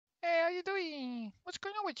you doing? What's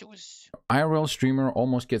going on with you? IRL streamer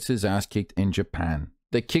almost gets his ass kicked in Japan.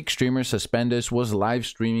 The kick streamer Suspendus was live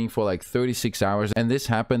streaming for like 36 hours, and this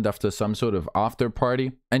happened after some sort of after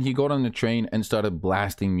party, and he got on the train and started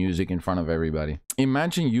blasting music in front of everybody.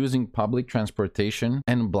 Imagine using public transportation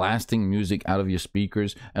and blasting music out of your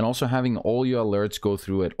speakers and also having all your alerts go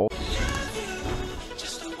through it.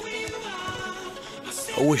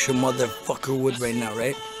 I wish a motherfucker would right now,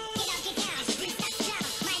 right?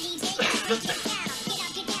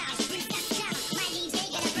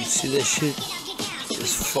 You see that shit?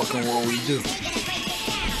 It's fucking what we do.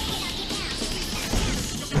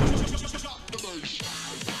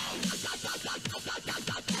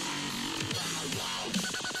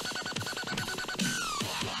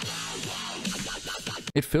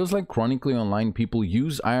 It feels like chronically online people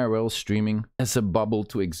use IRL streaming as a bubble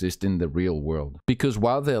to exist in the real world. Because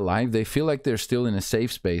while they're live, they feel like they're still in a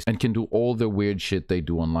safe space and can do all the weird shit they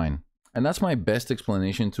do online. And that's my best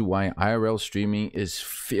explanation to why IRL streaming is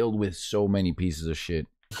filled with so many pieces of shit.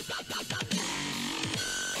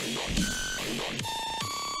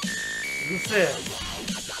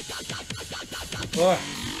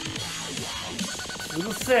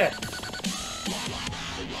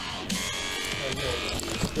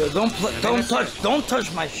 Yo, don't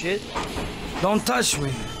touch my shit. Don't touch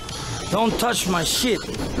me. Don't touch my shit.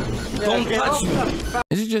 Don't touch me.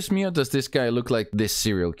 Is it just me or does this guy look like this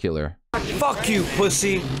serial killer? Fuck you,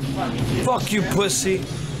 pussy. Fuck you, pussy.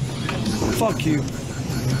 Fuck you.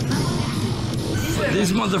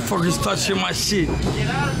 These motherfuckers touching my shit.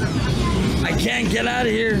 I can't get out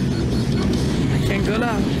of here. I can't go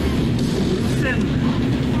out.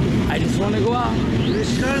 I just want to go out.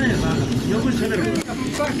 Who the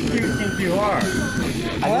fuck do you think you are?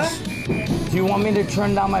 Do you want me to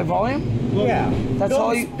turn down my volume? Yeah. That's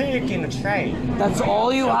all you. Speak in the train. That's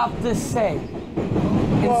all you have to say.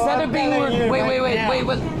 Instead of being rude, wait.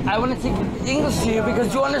 I want to take English to you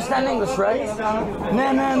because you understand English, right? Nah.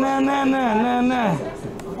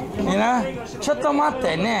 You know?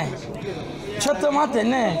 Chotomate, ne.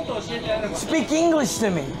 Speak English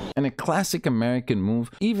to me. And a classic American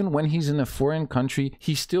move, even when he's in a foreign country,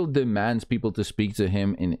 he still demands people to speak to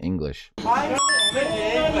him in English. I'm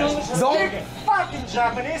Don't fucking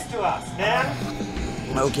Japanese to us, man.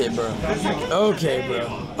 Okay, bro. Okay,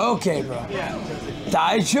 bro.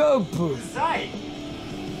 Daijoubu.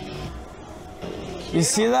 You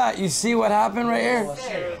see that? You see what happened right here?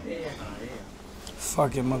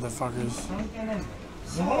 Fucking motherfuckers.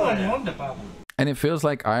 And it feels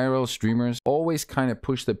like IRL streamers always kind of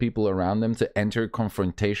push the people around them to enter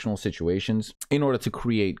confrontational situations in order to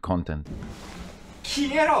create content.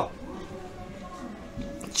 Chill.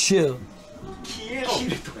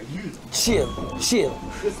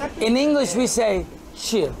 In English we say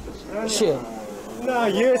chill. No,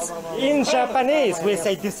 in Japanese we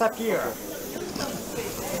say disappear.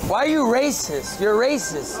 Why are you racist? You're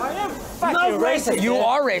racist. I am fucking racist. You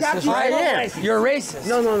are racist, right? You're racist.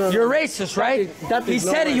 No. You're racist, right? He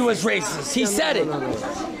said he was racist. He said it.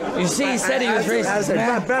 You see, he said he was racist,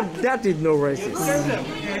 man. That is no racist.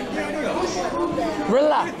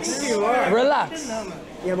 Relax,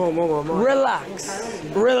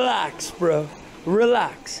 bro.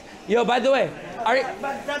 Relax. Yo, by the way,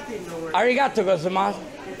 arigato gozaimasu.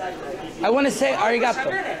 I want to say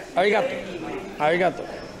arigato.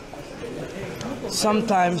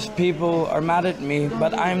 Sometimes people are mad at me,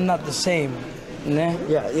 but I'm not the same. Ne?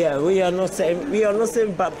 Yeah, we are not same.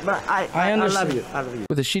 But I love you.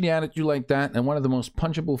 With a shitty attitude like that and one of the most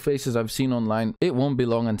punchable faces I've seen online, it won't be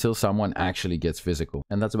long until someone actually gets physical.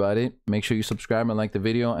 And that's about it. Make sure you subscribe and like the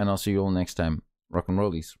video, and I'll see you all next time. Rock and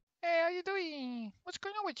rollies. Hey, how you doing? What's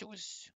going on with you?